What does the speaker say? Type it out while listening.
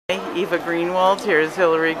Eva Greenwald. Here's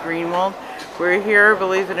Hillary Greenwald. We're here,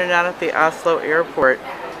 believe it or not, at the Oslo airport.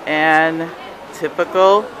 And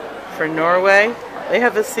typical for Norway, they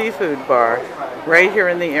have a seafood bar right here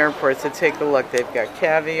in the airport. So take a look. They've got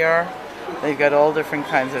caviar. They've got all different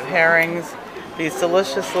kinds of herrings. These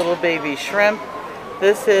delicious little baby shrimp.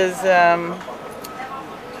 This is a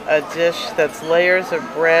dish that's layers of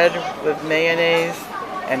bread with mayonnaise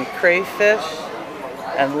and crayfish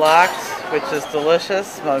and lox, which is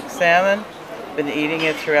delicious, smoked salmon. Been eating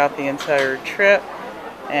it throughout the entire trip.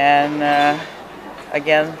 And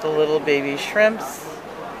again, the little baby shrimps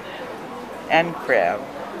and crab.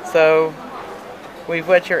 So we've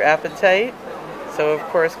whet your appetite. So of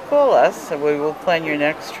course call us and we will plan your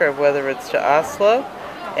next trip, whether it's to Oslo,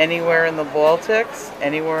 anywhere in the Baltics,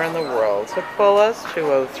 anywhere in the world. So call us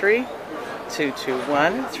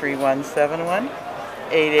 203-221-3171,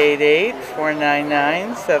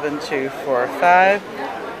 888-499-7245,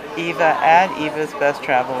 Eva at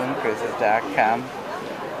evasbesttravelandcruises.com.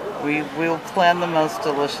 We will plan the most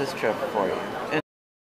delicious trip for you.